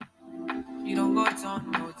You don't go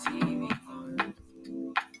on no TV.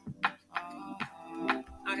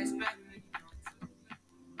 I expect me.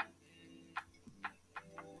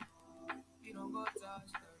 You don't go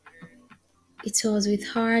touch the rain. It was with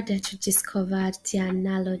her that she discovered the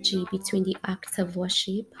analogy between the act of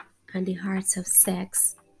worship and the art of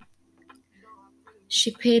sex. She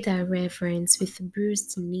paid her reverence with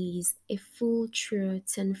bruised knees, a full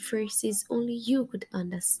throat, and phrases only you could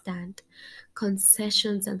understand,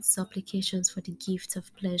 concessions and supplications for the gift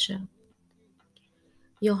of pleasure.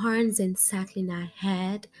 Your hands encircling her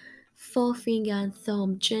head, forefinger and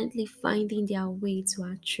thumb gently finding their way to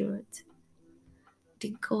her throat.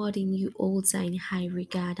 The God in you holds her in high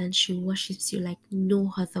regard and she worships you like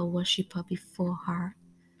no other worshipper before her.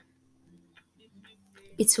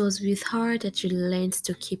 It was with her that you learned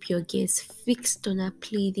to keep your gaze fixed on her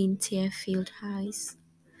pleading, tear filled eyes.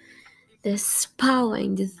 There's power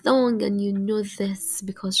in the tongue, and you know this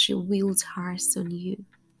because she wields hers on you.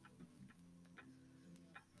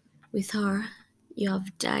 With her, you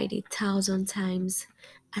have died 1,000 times,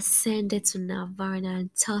 ascended to Nirvana,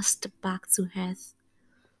 and tossed back to earth,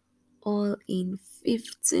 all in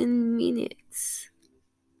 15 minutes.